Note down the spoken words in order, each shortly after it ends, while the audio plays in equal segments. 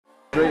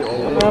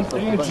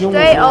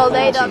Straight all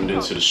day. Tuned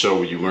into the show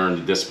where you learn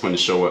the discipline to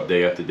show up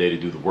day after day to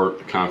do the work,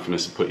 the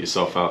confidence to put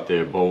yourself out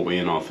there boldly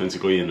and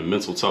authentically, and the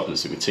mental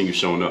toughness to continue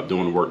showing up,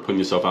 doing the work, putting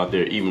yourself out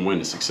there even when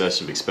the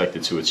success you've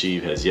expected to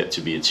achieve has yet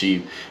to be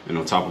achieved. And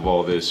on top of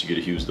all this, you get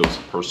a huge dose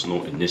of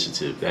personal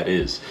initiative. That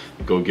is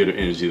the go-getter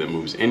energy that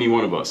moves any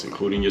one of us,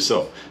 including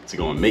yourself, to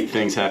go and make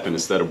things happen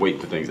instead of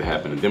waiting for things to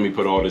happen. And then we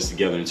put all this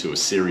together into a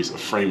series of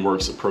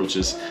frameworks,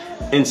 approaches,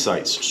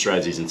 insights,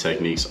 strategies, and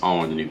techniques,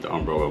 all underneath the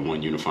umbrella of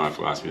one unifying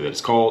philosophy that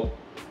is called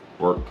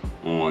work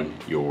on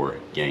your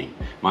game.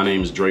 My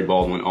name is Dre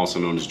Baldwin, also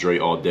known as Dre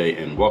All Day,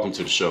 and welcome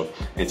to the show.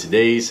 And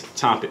today's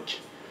topic,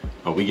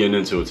 we getting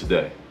into it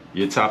today.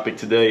 Your topic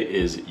today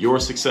is your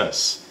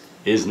success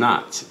is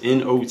not,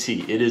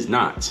 N-O-T, it is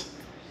not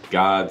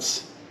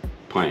God's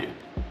plan.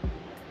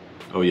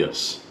 Oh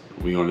yes,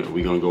 we're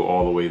gonna go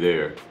all the way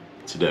there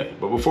today.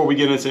 But before we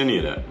get into any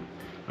of that,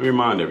 let me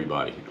remind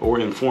everybody, or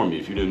inform you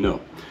if you didn't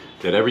know,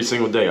 that every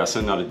single day I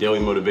send out a daily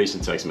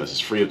motivation text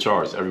message free of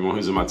charge to everyone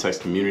who's in my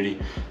text community.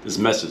 This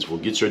message will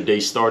get your day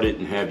started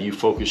and have you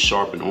focused,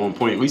 sharp, and on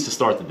point, at least to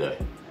start the day.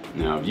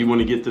 Now, if you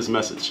want to get this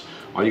message,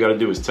 all you got to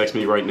do is text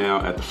me right now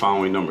at the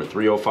following number,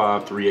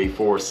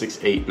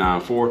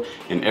 305-384-6894.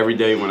 And every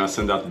day when I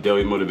send out the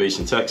daily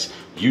motivation text,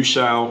 you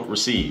shall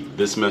receive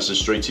this message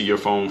straight to your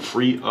phone,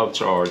 free of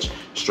charge,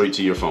 straight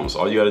to your phone.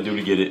 So all you got to do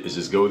to get it is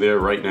just go there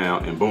right now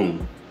and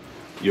boom,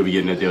 you'll be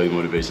getting that daily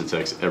motivation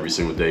text every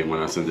single day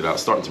when I send it out,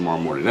 starting tomorrow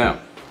morning. Now,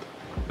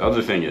 the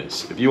other thing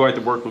is, if you like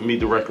to work with me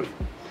directly,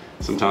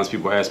 sometimes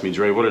people ask me,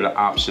 Dre, what are the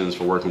options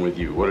for working with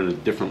you? What are the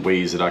different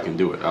ways that I can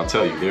do it? I'll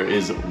tell you, there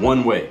is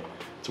one way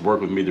to work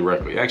with me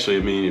directly. Actually, I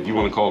mean, if you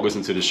want to call,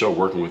 listen to the show,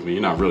 working with me,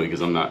 you're not really,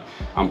 because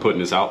I'm putting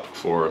this out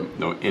for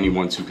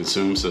anyone to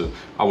consume. So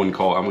I wouldn't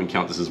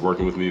count this as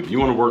working with me. If you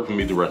want to work with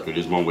me directly,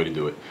 there's one way to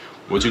do it.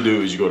 What you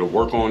do is you go to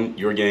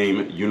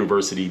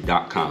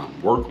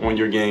workonyourgameuniversity.com.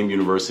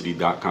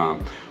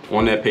 Workonyourgameuniversity.com.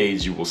 On that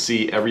page, you will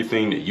see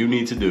everything that you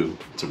need to do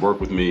to work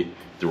with me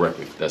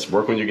directly. That's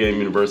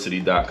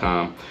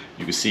workonyourgameuniversity.com.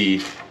 You can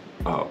see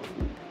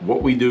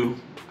what we do,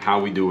 how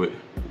we do it,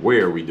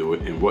 where we do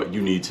it, and what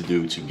you need to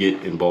do to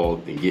get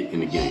involved and get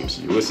in the game.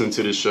 So you listen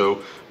to this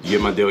show, you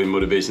get my daily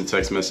motivation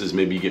text message,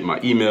 maybe you get my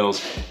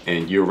emails,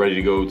 and you're ready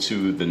to go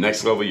to the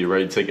next level. You're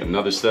ready to take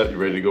another step. You're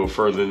ready to go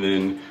further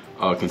than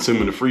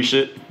consuming the free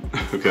shit.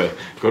 Okay,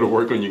 go to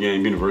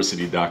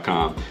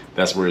workonyourgameuniversity.com.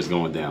 That's where it's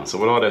going down. So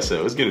with all that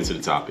said, let's get into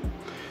the topic,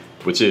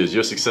 which is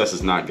your success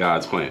is not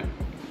God's plan.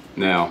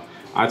 Now,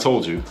 I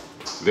told you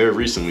very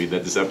recently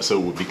that this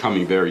episode will be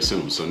coming very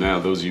soon. So now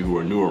those of you who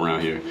are new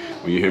around here,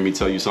 when you hear me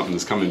tell you something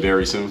that's coming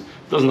very soon,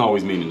 doesn't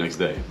always mean the next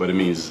day, but it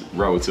means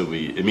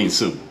it means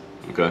soon.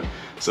 Okay,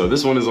 so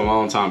this one is a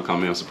long time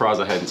coming. I'm surprised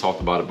I hadn't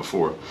talked about it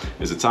before.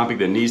 It's a topic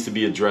that needs to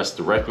be addressed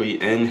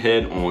directly and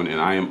head on, and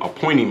I am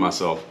appointing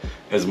myself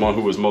as one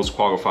who is most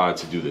qualified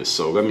to do this.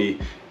 So let me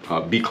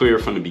be clear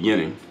from the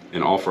beginning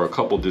and offer a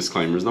couple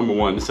disclaimers. Number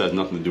one, this has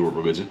nothing to do with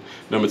religion.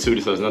 Number two,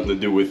 this has nothing to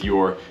do with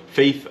your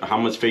faith, how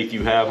much faith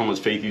you have, how much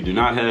faith you do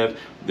not have.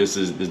 There's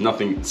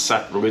nothing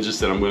sacrilegious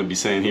that I'm going to be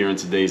saying here in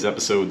today's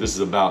episode. This is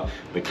about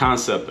the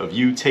concept of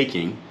you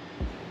taking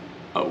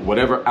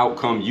whatever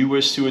outcome you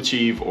wish to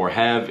achieve or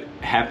have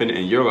happen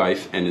in your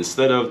life, and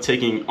instead of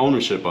taking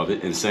ownership of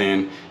it and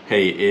saying,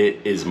 hey, it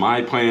is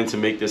my plan to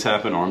make this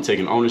happen, or I'm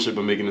taking ownership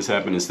of making this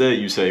happen, instead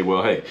you say,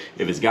 well, hey,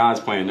 if it's God's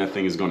plan, that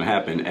thing is going to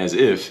happen, as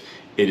if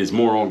it is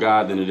more on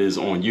God than it is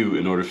on you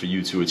in order for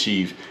you to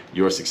achieve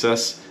your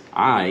success.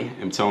 I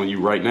am telling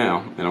you right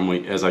now,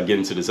 and as I get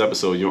into this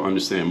episode, you'll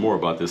understand more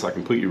about this. I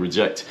completely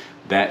reject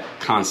that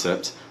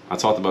concept. I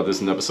talked about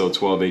this in episode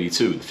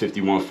 1282, the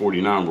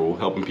 5149 rule,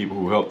 helping people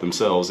who help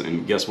themselves.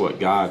 And guess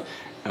what? God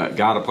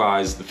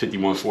applies the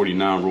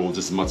 5149 rule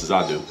just as much as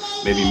I do,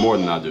 maybe more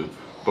than I do.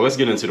 But let's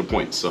get into the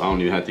points, so I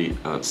don't even have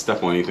to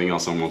step on anything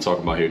else I'm going to talk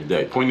about here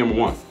today. Point number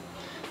one,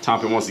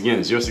 topic once again,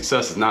 is your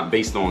success is not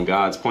based on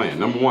God's plan.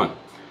 Number one,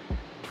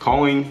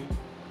 calling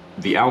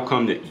the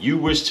outcome that you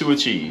wish to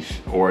achieve,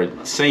 or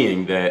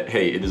saying that,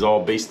 hey, it is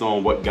all based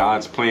on what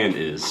God's plan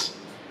is.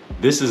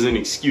 This is an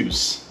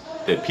excuse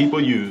that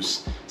people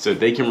use so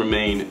that they can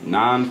remain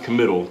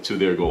non-committal to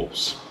their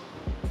goals.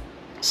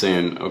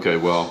 Saying, okay,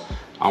 well,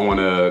 I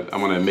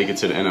wanna make it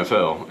to the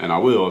NFL, and I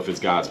will if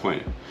it's God's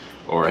plan.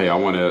 Or hey, I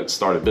wanna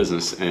start a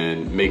business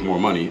and make more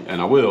money,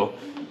 and I will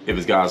if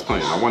it's God's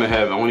plan. I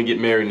wanna get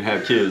married and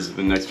have kids in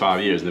the next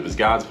 5 years, and if it's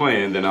God's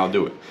plan, then I'll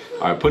do it.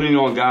 All right, putting it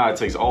on God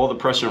takes all the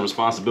pressure and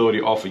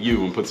responsibility off of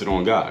you and puts it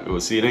on God.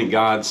 Well, see, it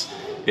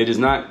is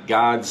not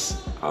God's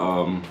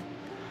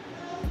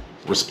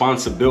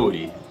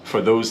responsibility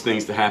for those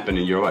things to happen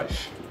in your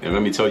life. And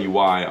let me tell you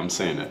why I'm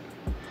saying that.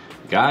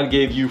 God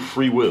gave you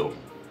free will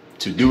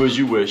to do as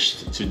you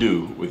wish to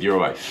do with your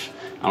life.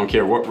 I don't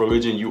care what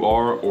religion you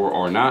are or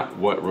are not,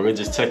 what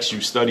religious texts you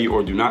study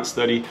or do not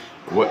study,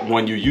 what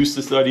one you used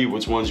to study,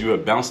 which ones you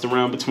have bounced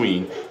around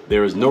between.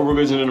 There is no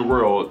religion in the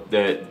world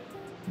that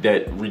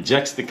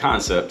rejects the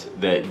concept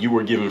that you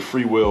were given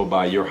free will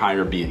by your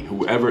higher being,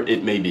 whoever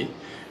it may be.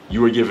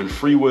 You were given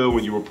free will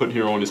when you were put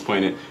here on this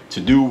planet to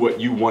do what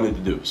you wanted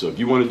to do. So if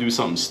you want to do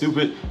something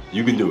stupid,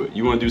 you can do it.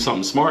 You want to do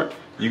something smart,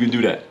 you can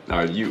do that. All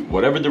right,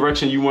 whatever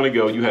direction you want to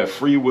go, you have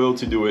free will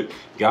to do it.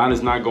 God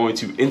is not going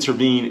to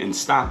intervene and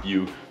stop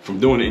you from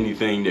doing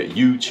anything that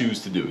you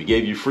choose to do. He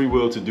gave you free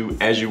will to do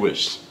as you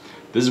wish.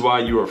 This is why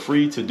you are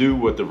free to do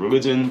what the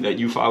religion that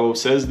you follow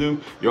says do.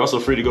 You're also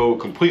free to go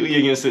completely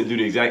against it and do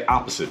the exact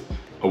opposite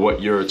of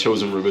what your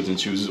chosen religion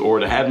chooses, or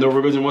to have no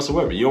religion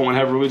whatsoever. You don't want to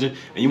have a religion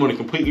and you want to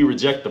completely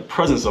reject the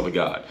presence of a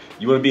God.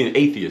 You want to be an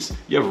atheist.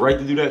 You have a right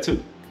to do that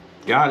too.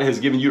 God has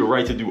given you the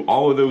right to do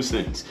all of those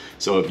things.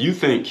 So if you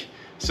think,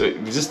 so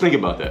just think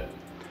about that.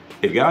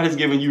 If God has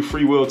given you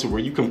free will to where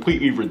you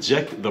completely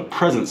reject the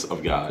presence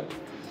of God,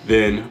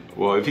 then,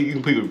 well, if you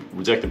completely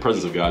reject the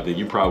presence of God, then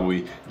you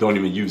probably don't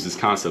even use this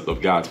concept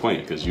of God's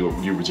plan, because you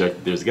reject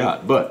that there's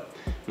God. But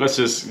let's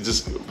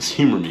just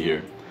humor me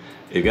here.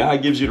 If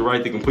God gives you the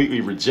right to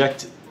completely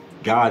reject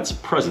God's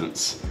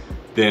presence,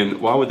 then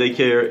why would they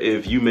care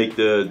if you make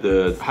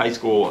the high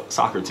school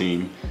soccer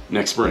team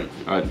next spring?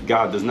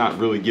 God does not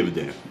really give a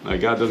damn.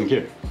 God doesn't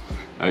care.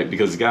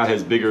 Because God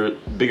has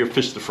bigger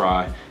fish to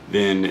fry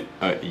than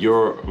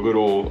your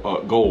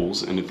little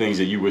goals and the things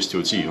that you wish to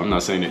achieve. I'm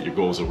not saying that your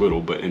goals are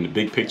little, but in the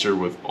big picture,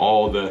 with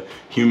all the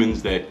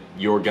humans that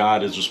your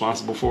God is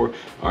responsible for,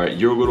 all right,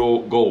 your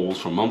little goals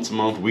from month to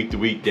month, week to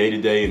week, day to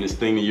day, and this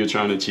thing that you're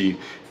trying to achieve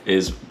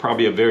is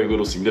probably of very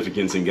little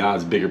significance in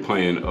God's bigger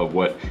plan of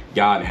what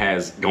God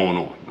has going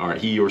on. All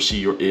right, he or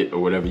she or it or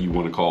whatever you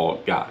want to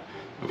call God.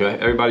 Okay,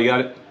 everybody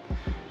got it?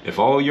 If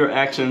all your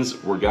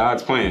actions were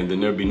God's plan, then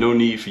there'd be no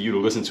need for you to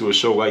listen to a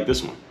show like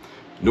this one.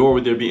 Nor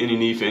would there be any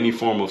need for any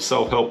form of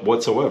self-help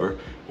whatsoever,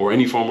 or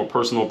any form of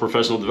personal or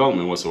professional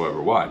development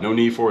whatsoever. Why? No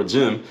need for a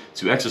gym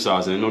to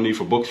exercise in, no need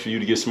for books for you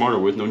to get smarter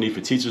with, no need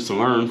for teachers to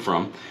learn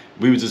from.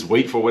 We would just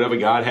wait for whatever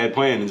God had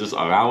planned and just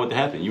allow it to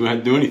happen. You wouldn't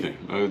have to do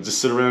anything. Just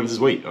sit around and just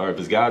wait. Or if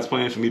it's God's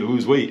plan for me to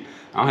lose weight,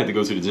 I don't have to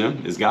go to the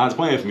gym. It's God's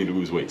plan for me to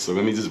lose weight. So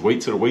let me just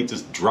wait till the weight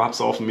just drops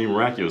off of me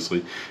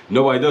miraculously.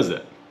 Nobody does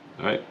that.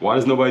 All right? Why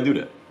does nobody do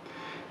that?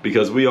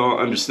 Because we all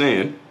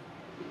understand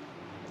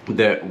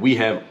that we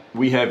have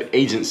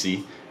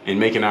agency in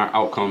making our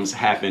outcomes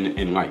happen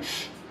in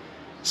life.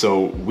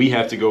 So we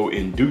have to go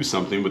and do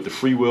something with the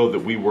free will that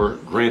we were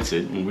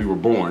granted when we were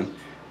born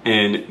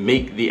and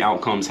make the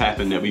outcomes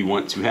happen that we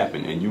want to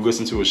happen. And you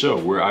listen to a show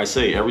where I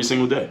say every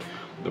single day,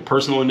 the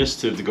personal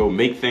initiative to go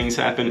make things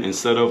happen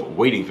instead of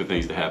waiting for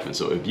things to happen.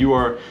 So if you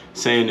are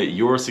saying that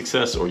your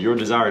success or your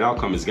desired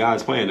outcome is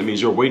God's plan, that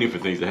means you're waiting for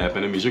things to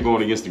happen. That means you're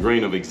going against the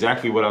grain of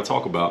exactly what I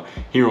talk about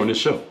here on this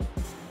show.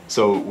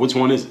 So which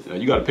one is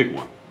it? You got to pick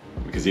one.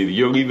 Because either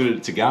you're leaving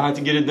it to God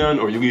to get it done,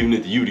 or you're leaving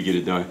it to you to get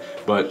it done.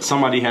 But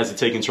somebody has to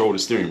take control of the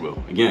steering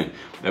wheel. Again,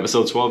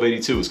 episode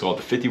 1282 is called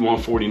the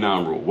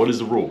 51-49 rule. What is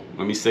the rule?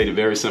 Let me state it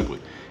very simply.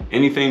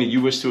 Anything that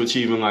you wish to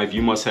achieve in life,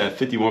 you must have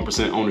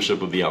 51%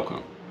 ownership of the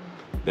outcome.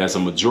 That's a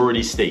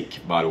majority stake,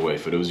 by the way,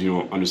 for those of you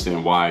who don't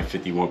understand why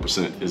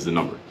 51% is the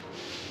number.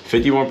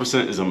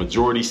 51% is a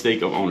majority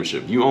stake of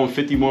ownership. You own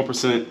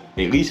 51%, at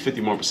least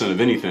 51% of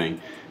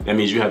anything. That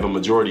means you have a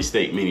majority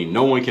stake, meaning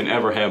no one can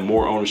ever have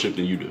more ownership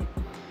than you do.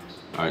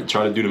 All right,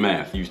 try to do the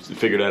math. You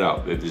figure that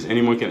out. If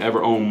anyone can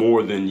ever own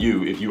more than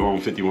you, if you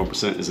own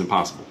 51%, is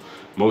impossible.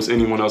 Most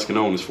anyone else can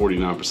own is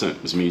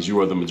 49%. This means you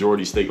are the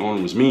majority stake owner,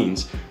 which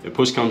means if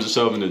push comes to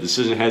shove and the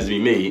decision has to be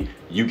made,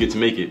 you get to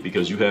make it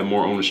because you have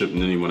more ownership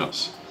than anyone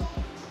else.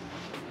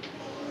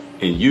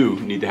 And you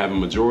need to have a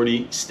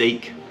majority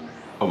stake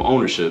of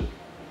ownership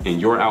in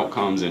your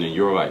outcomes and in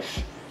your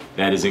life.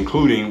 That is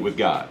including with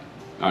God.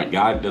 All right,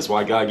 God, that's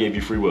why God gave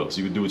you free will, so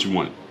you can do what you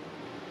want.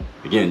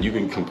 Again, you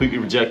can completely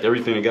reject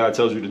everything that God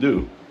tells you to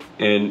do,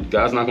 and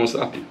God's not going to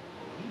stop you.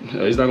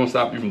 He's not going to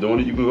stop you from doing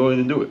it. You can go ahead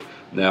and do it.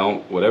 Now,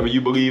 whatever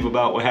you believe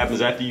about what happens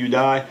after you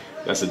die,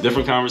 that's a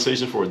different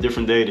conversation for a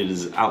different day that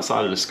is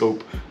outside of the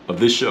scope of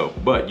this show.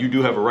 But you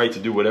do have a right to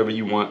do whatever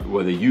you want,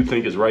 whether you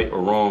think is right or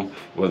wrong,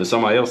 whether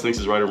somebody else thinks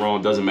is right or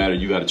wrong, doesn't matter.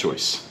 You got a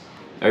choice.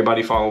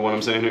 Everybody follow what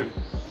I'm saying here?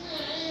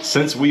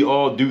 Since we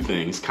all do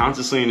things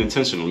consciously and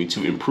intentionally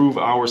to improve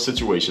our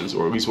situations,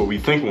 or at least what we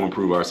think will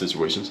improve our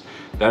situations,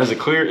 that is a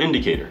clear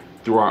indicator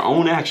through our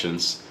own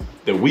actions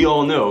that we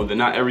all know that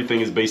not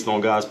everything is based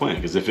on God's plan.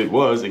 Because if it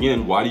was,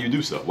 again, why do you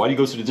do stuff? Why do you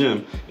go to the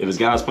gym if it's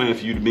God's plan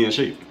for you to be in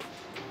shape?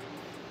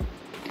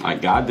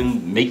 Like, God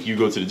didn't make you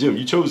go to the gym.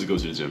 You chose to go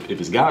to the gym. If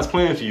it's God's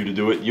plan for you to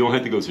do it, you don't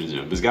have to go to the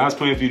gym. If it's God's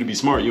plan for you to be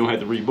smart, you don't have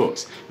to read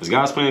books. If it's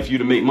God's plan for you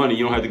to make money,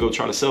 you don't have to go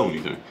try to sell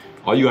anything.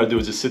 All you got to do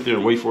is just sit there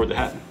and wait for it to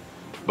happen.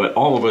 But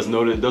all of us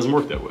know that it doesn't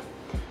work that way.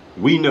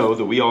 We know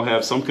that we all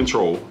have some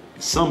control,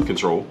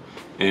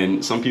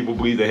 and some people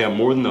believe they have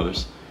more than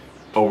others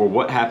over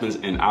what happens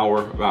in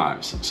our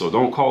lives. So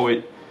don't call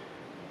it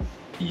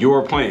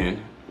your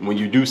plan when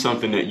you do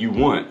something that you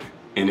want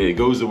and it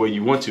goes the way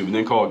you want to, and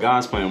then call it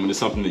God's plan when it's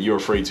something that you're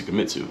afraid to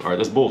commit to. All right,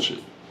 that's bullshit.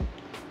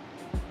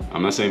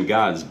 I'm not saying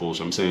God is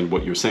bullshit. I'm saying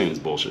what you're saying is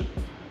bullshit.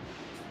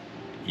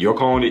 You're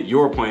calling it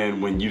your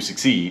plan when you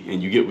succeed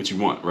and you get what you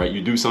want, right?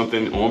 You do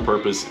something on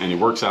purpose and it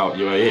works out.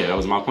 You're like, yeah, that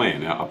was my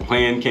plan. A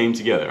plan came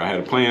together. I had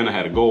a plan, I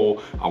had a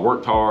goal, I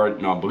worked hard,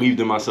 and I believed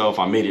in myself,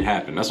 I made it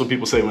happen. That's what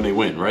people say when they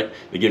win, right?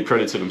 They give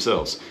credit to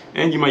themselves.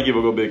 And you might give a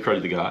little bit of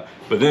credit to God.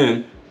 But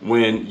then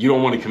when you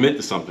don't want to commit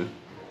to something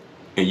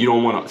and you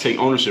don't want to take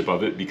ownership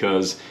of it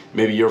because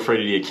maybe you're afraid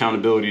of the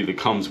accountability that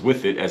comes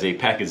with it as a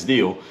package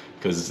deal,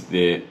 because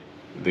the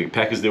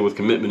package deal with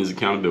commitment is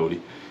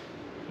accountability.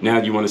 Now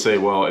you want to say,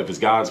 well, if it's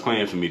God's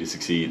plan for me to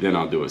succeed, then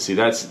I'll do it. See,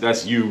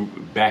 that's you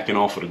backing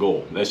off of the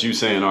goal. That's you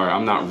saying, all right,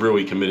 I'm not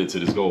really committed to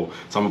this goal,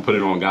 so I'm going to put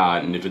it on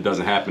God. And if it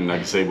doesn't happen, I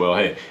can say, well,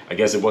 hey, I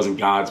guess it wasn't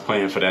God's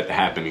plan for that to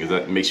happen, because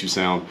that makes you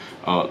sound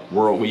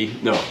worldly.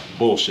 No,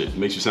 bullshit. It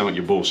makes you sound like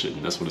you're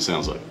bullshitting. That's what it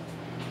sounds like.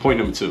 Point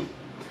number 2.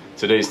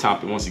 Today's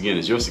topic, once again,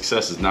 is your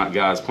success is not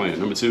God's plan.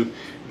 Number 2,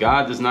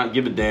 God does not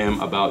give a damn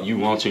about you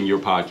launching your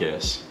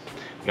podcast.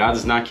 God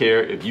does not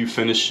care if you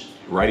finish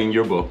writing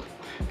your book.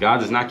 God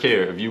does not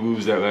care if you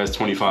lose that last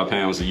 25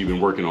 pounds that you've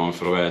been working on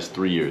for the last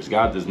 3 years.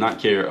 God does not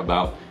care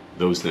about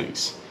those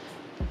things.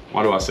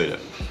 Why do I say that?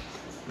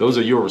 Those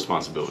are your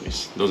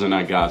responsibilities. Those are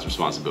not God's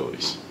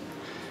responsibilities.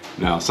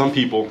 Now, some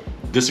people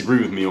disagree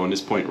with me on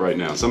this point right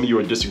now. Some of you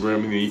are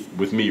disagreeing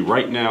with me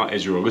right now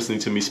as you're listening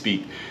to me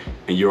speak,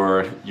 and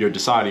you're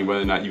deciding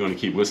whether or not you're going to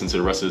keep listening to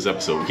the rest of this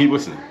episode. Keep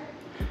listening,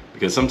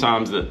 because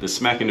sometimes the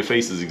smack in the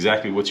face is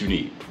exactly what you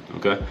need.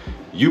 Okay?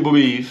 You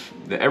believe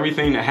that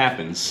everything that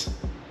happens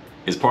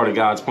is part of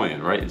God's plan,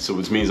 right? So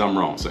which means I'm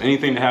wrong. So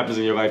anything that happens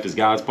in your life is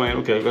God's plan.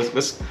 Okay,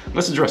 let's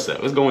address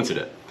that. Let's go into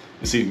that.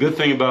 You see, the good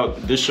thing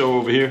about this show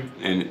over here,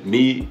 and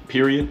me,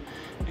 period,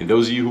 and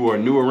those of you who are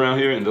new around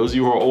here, and those of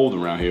you who are old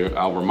around here,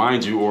 I'll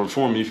remind you or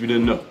inform you if you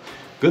didn't know.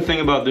 Good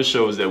thing about this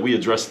show is that we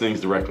address things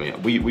directly.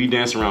 We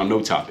dance around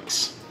no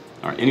topics.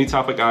 All right, any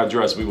topic I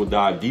address, we will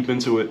dive deep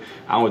into it.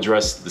 I'll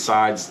address the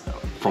sides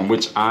from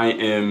which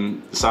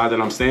the side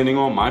that I'm standing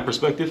on, my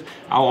perspective.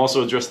 I'll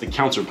also address the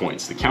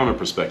counterpoints, the counter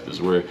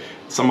perspectives, where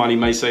somebody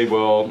might say,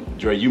 well,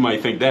 Dre, you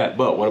might think that,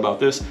 but what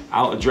about this?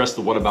 I'll address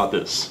the what about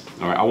this.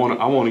 All right, I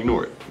won't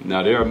ignore it.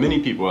 Now, there are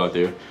many people out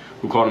there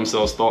who call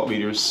themselves thought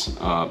leaders,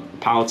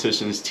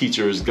 politicians,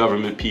 teachers,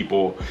 government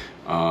people,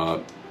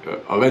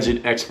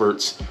 alleged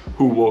experts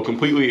who will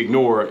completely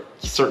ignore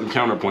certain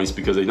counterpoints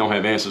because they don't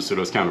have answers to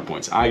those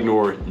counterpoints. I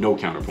ignore no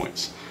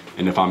counterpoints.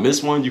 And if I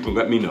miss one, you can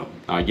let me know.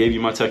 I gave you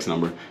my text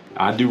number.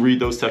 I do read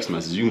those text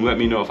messages. You can let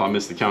me know if I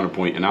missed the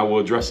counterpoint, and I will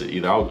address it.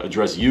 Either I'll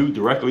address you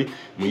directly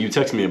when you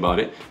text me about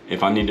it,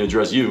 if I need to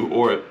address you,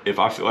 or if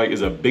I feel like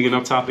it's a big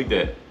enough topic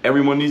that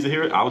everyone needs to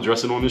hear it, I'll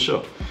address it on this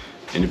show.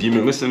 And if you've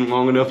been listening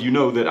long enough, you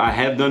know that I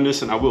have done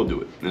this and I will do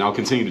it, and I'll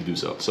continue to do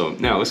so. So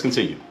now let's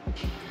continue.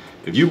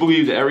 If you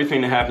believe that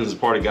everything that happens is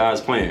part of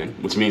God's plan,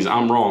 which means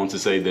I'm wrong to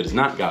say that it's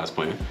not God's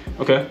plan,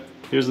 okay,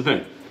 here's the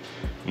thing.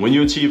 When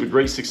you achieve a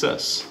great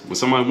success, when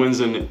someone wins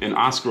an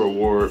Oscar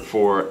award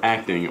for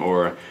acting,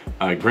 or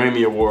a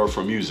Grammy award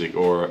for music,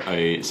 or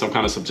some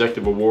kind of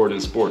subjective award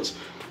in sports,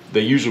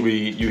 you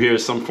hear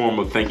some form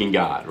of thanking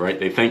God, right?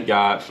 They thank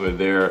God for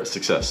their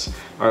success.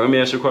 All right, let me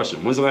ask you a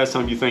question. When's the last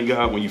time you thanked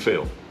God when you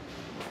failed?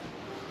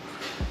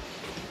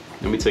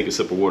 Let me take a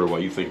sip of water while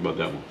you think about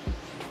that one.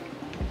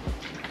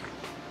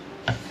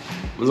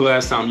 When's the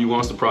last time you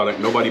launched a product,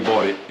 nobody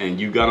bought it, and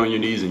you got on your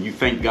knees and you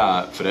thanked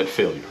God for that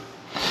failure?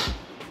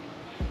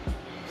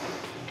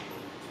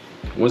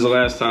 When's the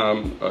last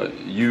time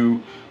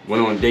you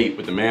went on a date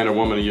with the man or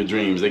woman of your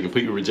dreams, they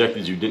completely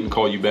rejected you, didn't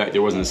call you back,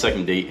 there wasn't a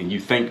second date, and you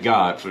thanked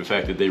God for the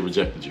fact that they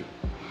rejected you?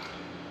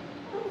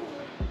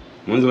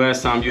 When's the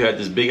last time you had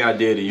this big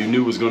idea that you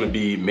knew was going to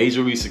be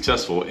majorly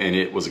successful and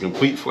it was a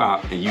complete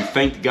flop, and you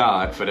thanked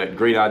God for that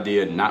great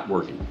idea not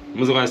working?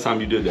 When's the last time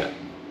you did that?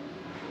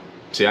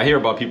 See, I hear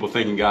about people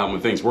thanking God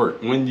when things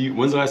work. When's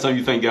the last time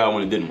you thanked God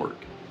when it didn't work?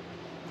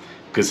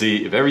 Because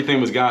see, if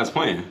everything was God's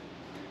plan,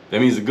 that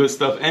means the good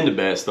stuff and the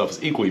bad stuff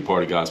is equally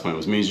part of God's plan,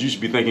 which means you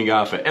should be thanking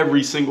God for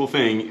every single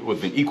thing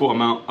with an equal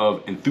amount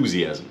of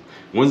enthusiasm.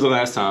 When's the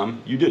last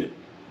time you did it?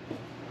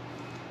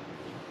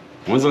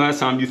 When's the last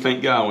time you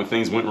thanked God when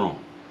things went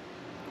wrong?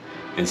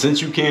 And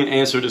since you can't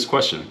answer this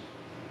question,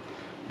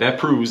 that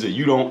proves that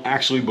you don't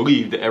actually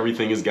believe that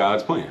everything is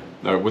God's plan,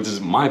 which is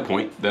my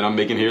point that I'm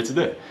making here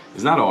today.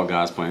 It's not all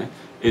God's plan,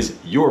 it's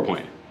your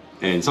plan.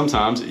 And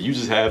sometimes you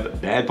just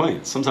have bad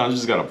plans. Sometimes you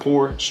just got a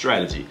poor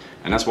strategy.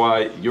 And that's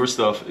why your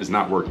stuff is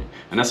not working.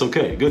 And that's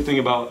okay. Good thing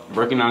about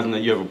recognizing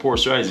that you have a poor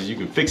strategy is you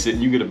can fix it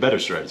and you get a better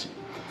strategy.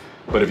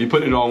 But if you're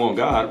putting it all on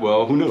God,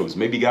 well, who knows?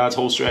 Maybe God's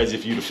whole strategy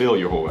for you to fail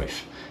your whole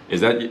life.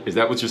 Is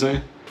that what you're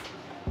saying?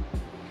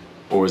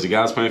 Or is it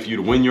God's plan for you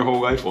to win your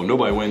whole life? Well,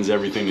 nobody wins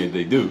everything that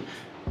they do.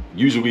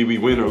 Usually we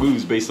win or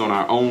lose based on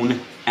our own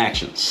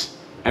actions.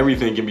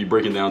 Everything can be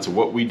broken down to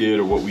what we did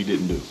or what we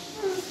didn't do.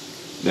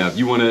 Now, if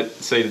you want to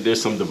say that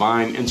there's some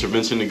divine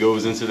intervention that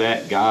goes into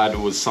that, God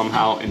was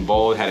somehow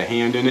involved, had a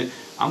hand in it,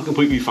 I'm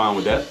completely fine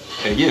with that.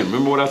 And again,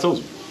 remember what I told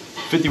you,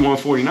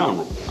 51-49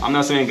 rule. I'm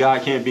not saying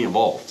God can't be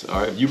involved.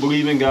 All right, if you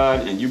believe in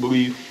God and you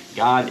believe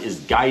God is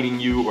guiding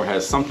you or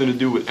has something to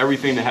do with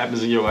everything that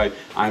happens in your life,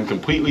 I'm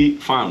completely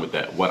fine with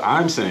that. What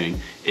I'm saying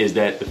is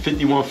that the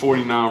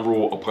 51-49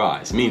 rule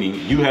applies, meaning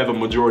you have a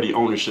majority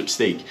ownership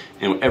stake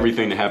in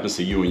everything that happens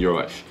to you in your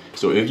life.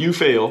 So if you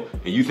fail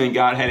and you think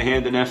God had a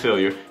hand in that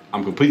failure,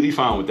 I'm completely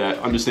fine with that.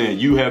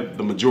 Understand you have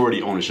the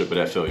majority ownership of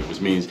that failure,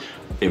 which means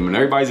when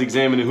everybody's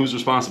examining who's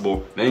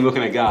responsible, they ain't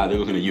looking at God, they're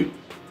looking at you.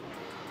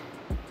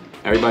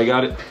 Everybody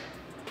got it?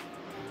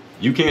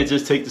 You can't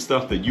just take the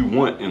stuff that you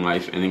want in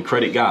life and then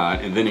credit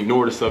God and then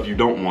ignore the stuff you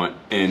don't want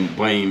and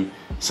blame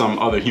some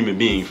other human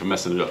being for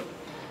messing it up.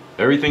 If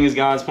everything is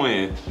God's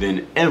plan,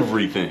 then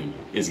everything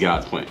is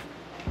God's plan.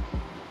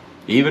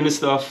 Even the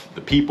stuff,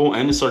 the people,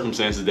 and the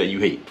circumstances that you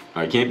hate.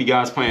 All right, can't be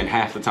God's plan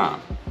half the time.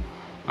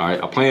 All right,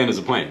 a plan is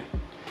a plan.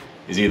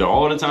 It's either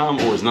all the time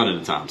or it's none of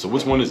the time. So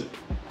which one is it?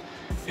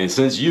 And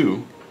since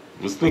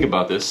let's think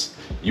about this,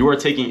 you are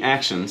taking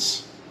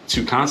actions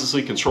to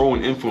consciously control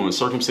and influence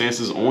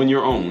circumstances on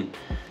your own,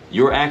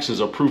 your actions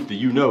are proof that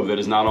you know that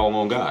it's not all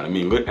on God. I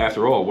mean,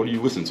 after all, what do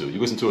you listen to? You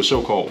listen to a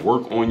show called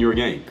Work on Your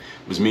Game,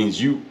 which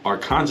means you are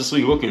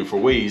consciously looking for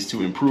ways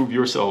to improve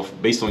yourself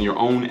based on your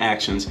own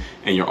actions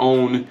and your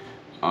own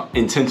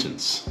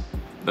intentions.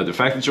 But the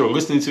fact that you're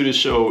listening to this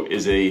show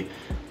is a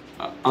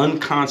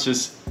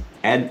unconscious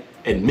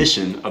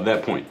admission of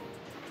that point.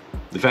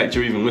 The fact that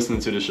you're even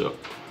listening to the show.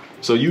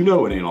 So you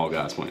know it ain't all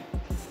God's plan.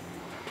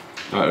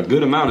 A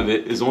good amount of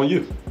it is on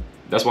you.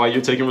 That's why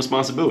you're taking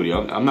responsibility.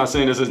 I'm not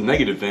saying this is a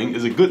negative thing.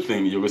 It's a good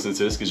thing that you're listening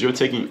to this because you're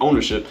taking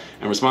ownership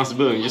and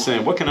responsibility. And you're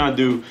saying, what can I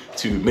do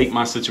to make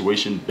my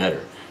situation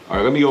better? All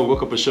right, let me go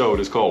look up a show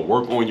that's called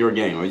Work on Your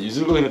Game. You're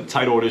just looking at the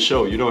title of this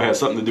show. You know it has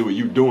something to do with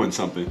you doing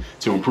something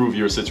to improve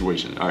your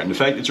situation. All right, and the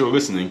fact that you're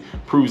listening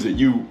proves that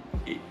you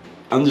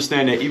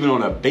understand that even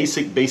on a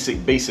basic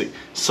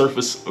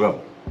surface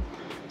level.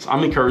 So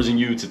I'm encouraging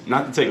you to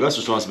not to take less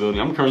responsibility.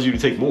 I'm encouraging you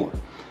to take more.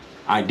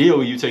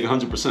 Ideally, you take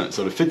 100%.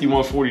 So the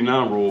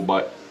 51-49 rule,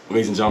 but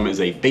ladies and gentlemen,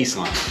 is a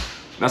baseline.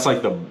 That's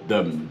like the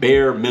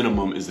bare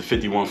minimum is the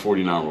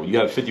 51-49 rule. You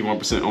have a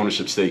 51%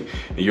 ownership stake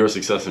in your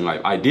success in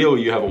life.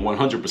 Ideally, you have a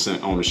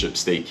 100% ownership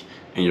stake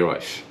in your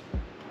life.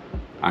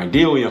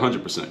 Ideally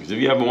 100%, because if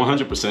you have a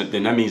 100%,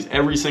 then that means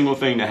every single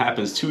thing that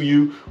happens to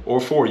you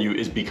or for you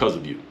is because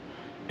of you.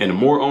 And the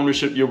more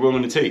ownership you're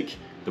willing to take,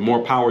 the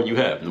more power you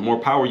have. The more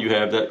power you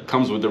have, that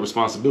comes with the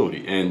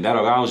responsibility, and that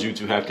allows you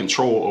to have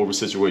control over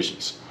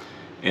situations.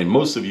 And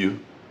most of you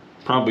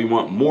probably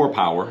want more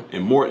power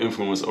and more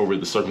influence over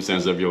the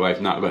circumstances of your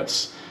life, not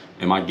less.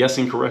 Am I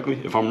guessing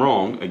correctly? If I'm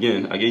wrong,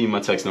 again, I gave you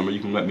my text number. You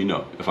can let me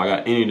know if I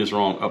got any of this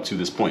wrong up to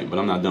this point, but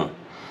I'm not done.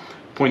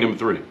 Point number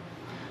 3.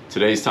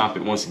 Today's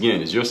topic, once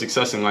again, is your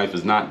success in life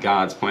is not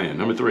God's plan.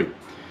 Number 3,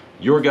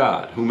 your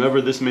God,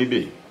 whomever this may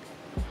be,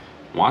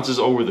 watches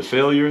over the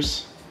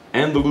failures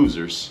and the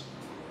losers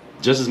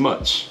just as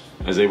much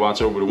as they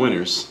watch over the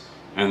winners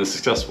and the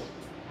successful.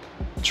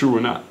 True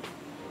or not?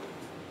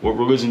 What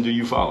religion do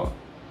you follow?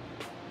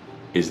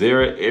 Is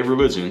there a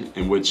religion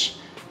in which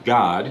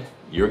God,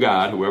 your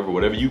God,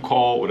 whatever you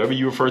call, whatever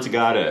you refer to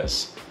God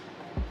as,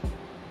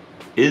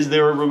 is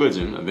there a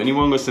religion of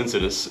anyone listening to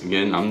this?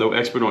 Again, I'm no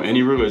expert on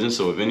any religion,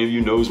 so if any of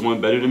you knows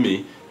one better than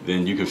me,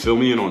 then you can fill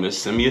me in on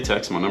this. Send me a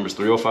text. My number is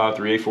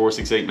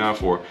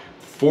 305-384-6894,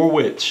 for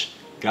which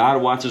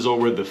God watches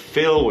over the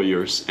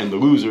failures and the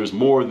losers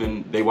more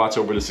than they watch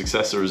over the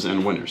successors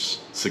and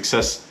winners,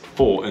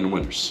 successful and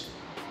winners.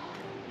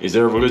 Is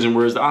there a religion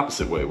where it's the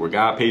opposite way, where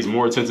God pays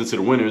more attention to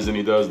the winners than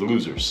he does the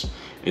losers?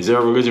 Is there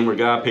a religion where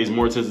God pays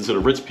more attention to the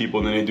rich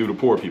people than they do the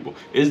poor people?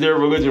 Is there a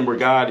religion where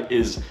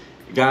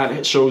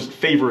God shows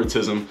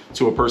favoritism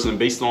to a person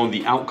based on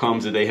the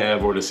outcomes that they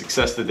have or the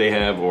success that they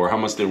have or how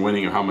much they're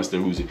winning or how much they're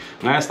losing?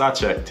 Last I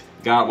checked,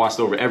 God watched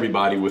over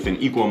everybody with an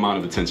equal amount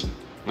of attention.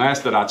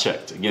 Last that I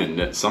checked. Again,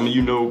 that some of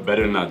you know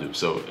better than I do.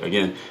 So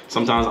again,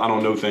 sometimes I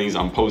don't know things.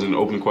 I'm posing an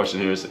open question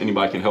here so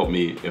anybody can help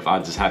me if I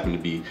just happen to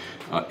be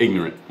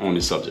ignorant on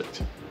this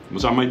subject,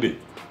 which I might be.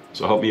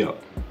 So help me out.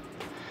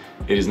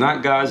 It is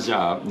not God's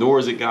job, nor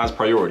is it God's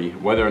priority,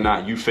 whether or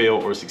not you fail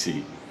or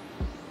succeed.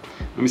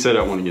 Let me say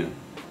that one again.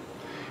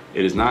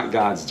 It is not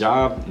God's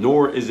job,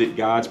 nor is it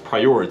God's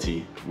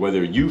priority,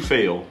 whether you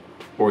fail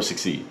or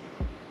succeed.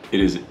 It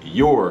is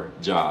your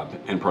job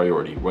and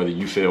priority, whether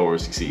you fail or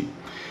succeed.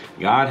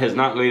 God has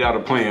not laid out a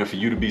plan for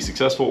you to be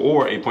successful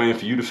or a plan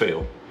for you to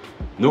fail,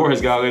 nor has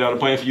God laid out a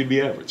plan for you to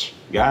be average.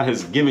 God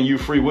has given you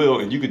free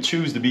will, and you could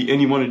choose to be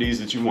any one of these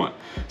that you want.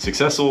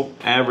 Successful,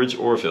 average,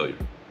 or a failure.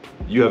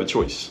 You have a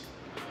choice.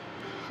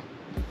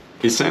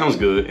 It sounds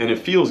good and it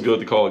feels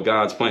good to call it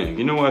God's plan.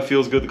 You know why it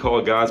feels good to call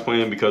it God's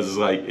plan? Because it's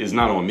like, it's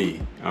not on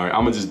me. All right,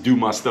 I'm gonna just do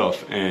my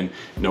stuff, and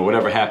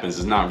whatever happens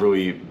is not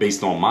really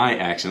based on my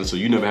actions. So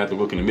you never have to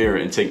look in the mirror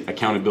and take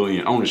accountability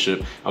and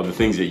ownership of the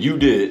things that you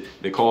did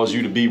that caused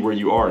you to be where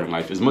you are in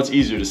life. It's much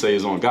easier to say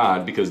it's on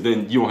God, because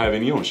then you don't have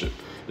any ownership.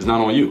 It's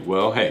not on you.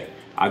 Well, hey,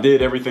 I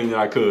did everything that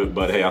I could,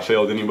 but hey, I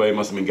failed anyway. It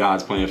must have been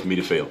God's plan for me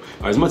to fail.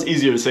 It's much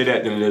easier to say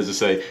that than it is to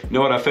say, you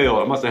know what, I failed.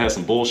 I must have had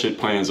some bullshit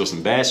plans or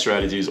some bad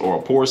strategies or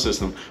a poor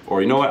system,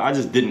 or you know what, I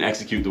just didn't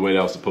execute the way that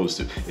I was supposed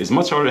to. It's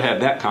much harder to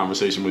have that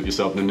conversation with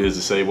yourself than it is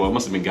to say, well, it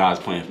must have been God's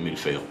plan for me to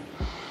fail.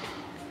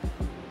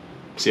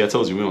 See, I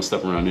told you we don't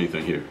step around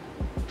anything here.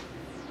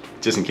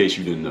 Just in case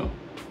you didn't know.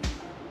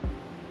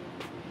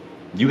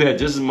 You had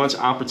just as much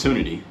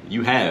opportunity,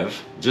 to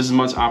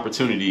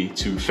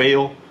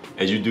fail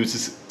as you do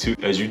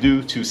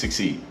to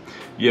succeed.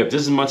 You have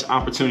just as much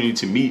opportunity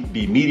to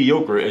be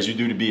mediocre as you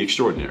do to be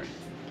extraordinary.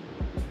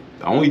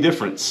 The only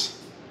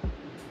difference,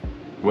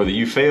 whether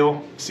you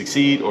fail,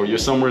 succeed, or you're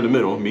somewhere in the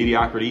middle,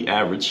 mediocrity,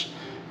 average,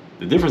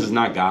 the difference is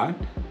not God.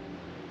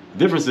 The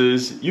difference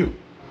is you.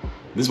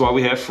 This is why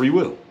we have free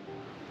will.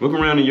 Look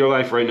around in your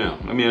life right now.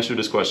 Let me ask you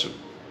this question.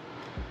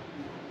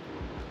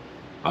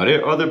 Are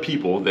there other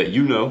people that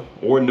you know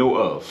or know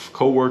of,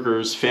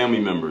 co-workers, family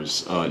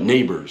members,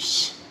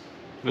 neighbors,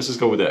 let's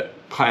just go with that,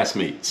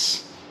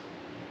 classmates,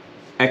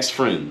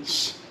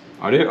 ex-friends,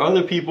 are there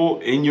other people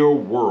in your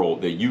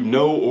world that you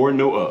know or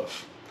know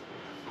of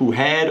who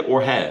had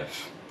or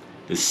have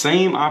the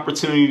same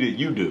opportunity that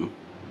you do,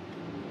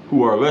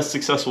 who are less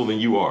successful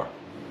than you are?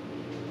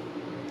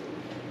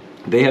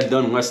 They have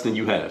done less than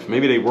you have.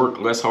 Maybe they work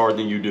less hard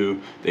than you do.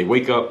 They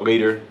wake up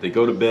later. They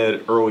go to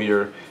bed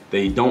earlier.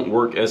 They don't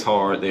work as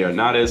hard. They are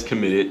not as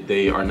committed.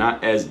 They are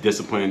not as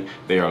disciplined.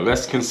 They are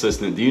less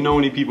consistent. Do you know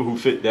any people who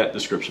fit that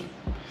description?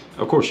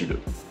 Of course you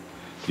do.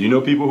 Do you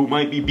know people who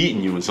might be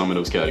beating you in some of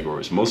those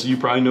categories? Most of you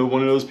probably know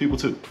one of those people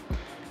too.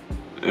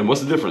 And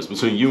what's the difference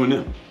between you and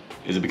them?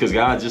 Is it because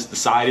God just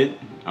decided,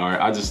 or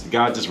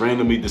God just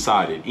randomly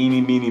decided,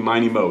 eeny, meeny,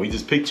 miny, mo? He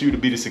just picked you to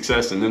be the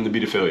success and them to be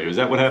the failure. Is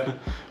that what happened?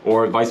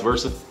 Or vice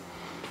versa?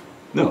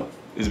 No.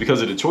 It's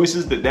because of the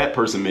choices that that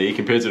person made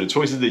compared to the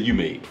choices that you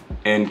made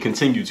and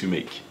continue to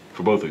make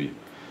for both of you.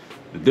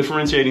 The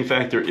differentiating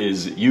factor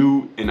is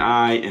you and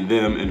I and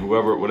them and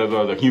whatever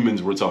other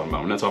humans we're talking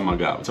about. We're not talking about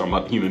God. We're talking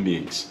about human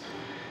beings.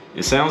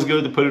 It sounds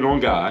good to put it on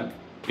God.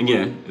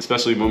 Again,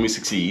 especially when we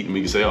succeed and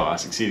we can say, oh, I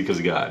succeeded because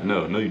of God.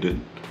 No, you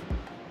didn't.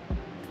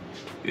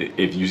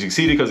 If you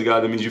succeeded because of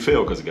God, that means you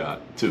failed because of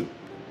God too.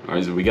 All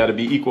right, so we got to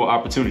be equal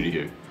opportunity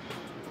here.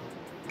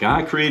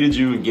 God created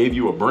you and gave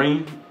you a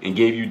brain and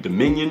gave you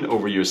dominion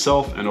over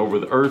yourself and over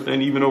the earth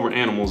and even over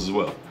animals as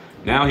well.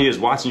 Now he is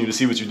watching you to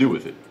see what you do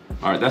with it.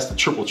 All right, that's the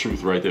triple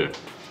truth right there.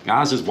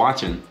 God's just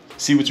watching,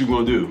 see what you're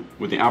going to do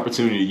with the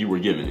opportunity you were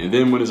given. And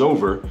then when it's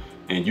over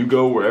and you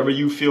go wherever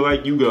you feel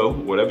like you go,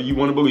 whatever you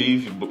want to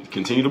believe,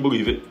 continue to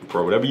believe it.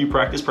 For whatever you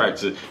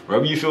practice it.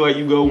 Wherever you feel like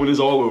you go when it's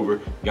all over,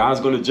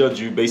 God's going to judge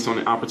you based on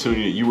the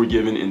opportunity that you were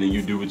given, and then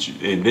you do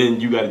and then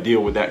you got to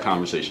deal with that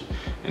conversation.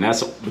 And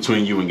that's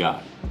between you and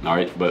God. All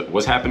right, but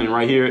what's happening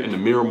right here in the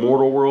mere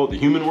mortal world, the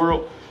human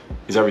world,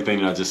 is everything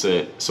that I just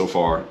said so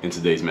far in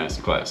today's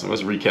masterclass. So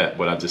let's recap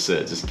what I just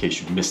said, just in case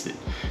you missed it.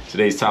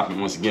 Today's topic,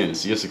 once again,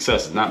 is your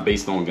success is not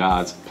based on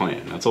God's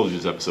plan. I told you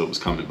this episode was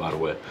coming, by the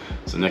way.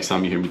 So next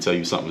time you hear me tell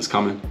you something is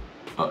coming,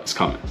 it's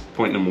coming.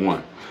 Point number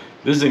one.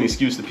 This is an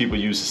excuse that people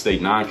use to stay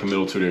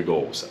non-committal to their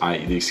goals.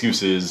 The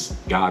excuse is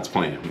God's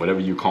plan, whatever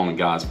you're calling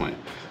God's plan.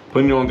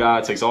 Putting it on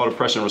God takes all the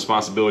pressure and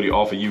responsibility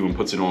off of you and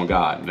puts it on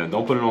God. Now,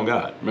 don't put it on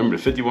God. Remember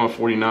the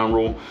 51-49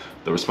 rule?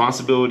 The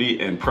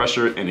responsibility and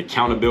pressure and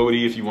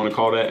accountability, if you want to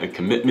call that, a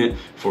commitment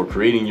for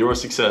creating your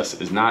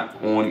success is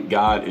not on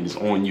God, it is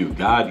on you.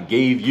 God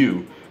gave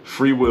you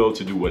free will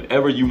to do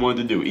whatever you want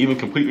to do, even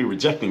completely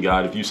rejecting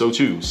God if you so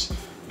choose.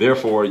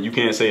 Therefore, you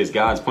can't say it's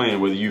God's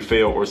plan whether you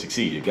fail or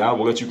succeed. If God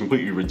will let you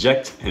completely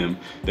reject him,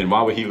 then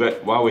why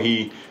would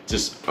he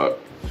just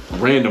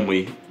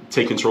randomly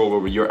take control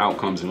over your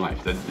outcomes in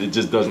life? It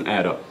just doesn't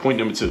add up. Point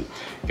number two,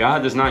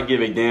 God does not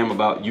give a damn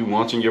about you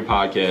launching your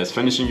podcast,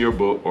 finishing your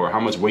book, or how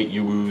much weight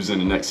you lose in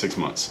the next 6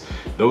 months.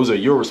 Those are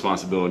your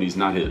responsibilities,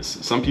 not his.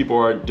 Some people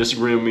are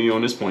disagreeing with me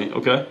on this point.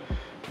 Okay,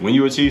 when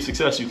you achieve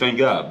success, you thank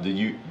God. Do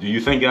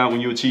you thank God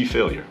when you achieve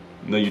failure?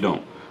 No, you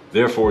don't.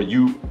 Therefore,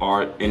 you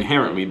are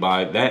inherently,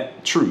 by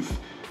that truth,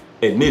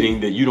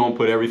 admitting that you don't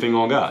put everything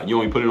on God. You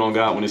only put it on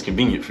God when it's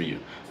convenient for you.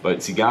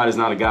 But see, God is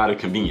not a God of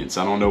convenience.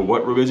 I don't know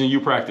what religion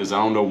you practice. I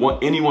don't know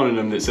any one of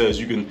them that says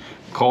you can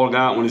call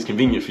God when it's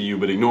convenient for you,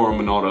 but ignore him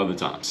in all the other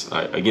times.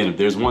 Again, if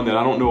there's one that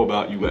I don't know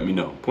about, you let me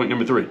know. Point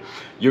number three,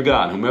 your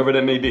God, whomever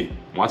that may be,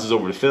 watches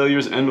over the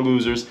failures and the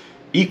losers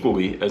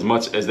equally as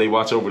much as they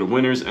watch over the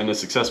winners and the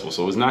successful.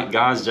 So it's not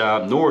God's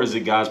job, nor is it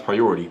God's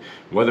priority,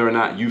 whether or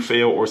not you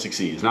fail or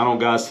succeed. It's not on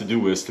God's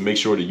to-do list to make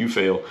sure that you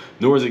fail,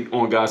 nor is it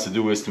on God's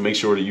to-do list to make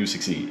sure that you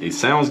succeed. It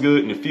sounds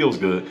good and it feels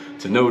good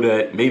to know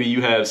that maybe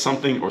you have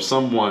something or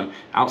someone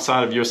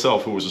outside of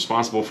yourself who is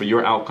responsible for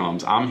your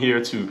outcomes. I'm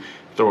here to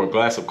throw a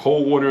glass of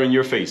cold water in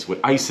your face with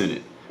ice in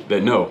it.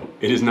 That no,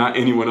 it is not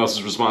anyone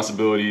else's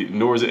responsibility,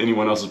 nor is it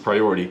anyone else's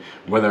priority,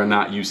 whether or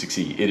not you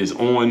succeed. It is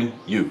on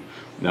you.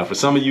 Now, for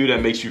some of you,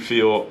 that makes you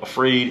feel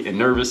afraid and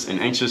nervous and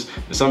anxious.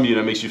 For some of you,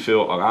 that makes you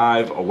feel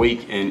alive,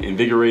 awake, and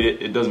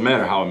invigorated. It doesn't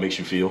matter how it makes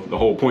you feel. The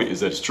whole point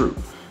is that it's true.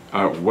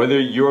 Whether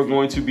you're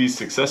going to be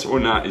successful or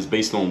not is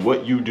based on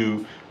what you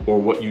do or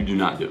what you do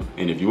not do.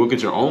 And if you look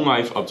at your own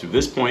life up to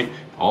this point,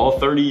 all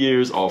 30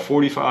 years, all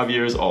 45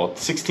 years, all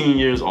 16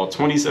 years, all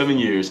 27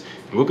 years,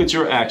 look at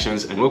your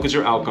actions and look at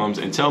your outcomes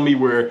and tell me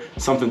where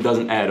something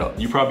doesn't add up.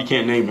 You probably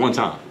can't name one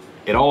time.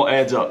 It all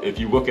adds up if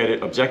you look at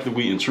it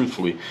objectively and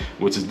truthfully,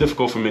 which is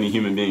difficult for many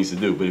human beings to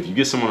do. But if you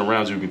get someone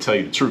around you who can tell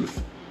you the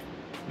truth,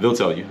 they'll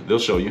tell you, they'll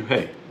show you,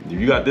 hey,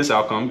 you got this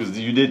outcome because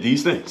you did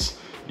these things.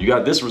 You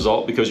got this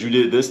result because you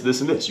did this, this,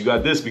 and this. You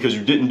got this because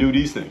you didn't do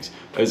these things.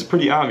 It's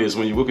pretty obvious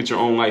when you look at your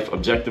own life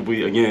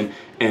objectively, again,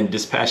 and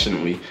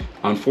dispassionately.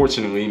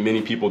 Unfortunately,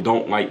 many people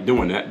don't like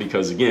doing that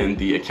because, again,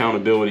 the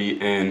accountability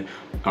and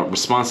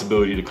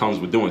responsibility that comes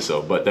with doing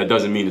so. But that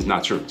doesn't mean it's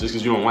not true. Just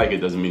because you don't like it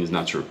doesn't mean it's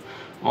not true.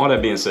 All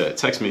that being said,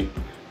 text me.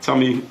 Tell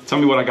me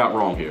what I got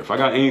wrong here. If I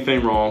got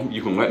anything wrong,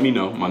 you can let me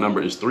know. My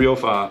number is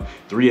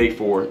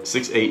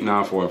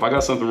 305-384-6894. If I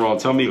got something wrong,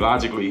 tell me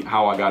logically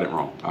how I got it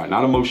wrong. All right,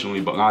 not emotionally,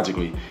 but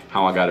logically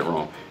how I got it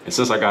wrong. And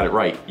since I got it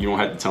right, you don't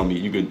have to tell me.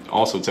 You could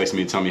also text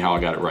me and tell me how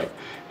I got it right.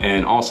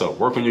 And also,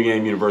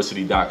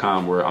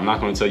 workonyourgameuniversity.com, where I'm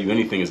not going to tell you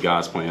anything is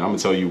God's plan. I'm going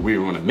to tell you we're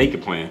going to make a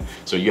plan.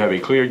 So you have a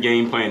clear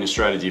game plan and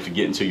strategy for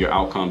getting to your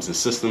outcomes and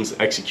systems.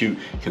 Execute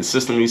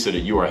consistently so that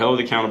you are held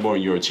accountable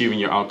and you're achieving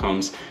your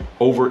outcomes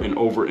over and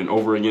over and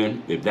over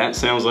again. If that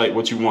sounds like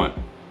what you want,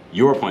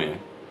 your plan,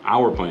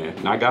 our plan,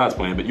 not God's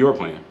plan, but your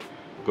plan,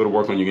 go to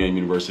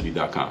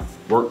workonyourgameuniversity.com.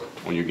 Work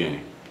on your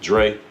game.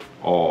 Dre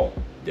all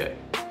day.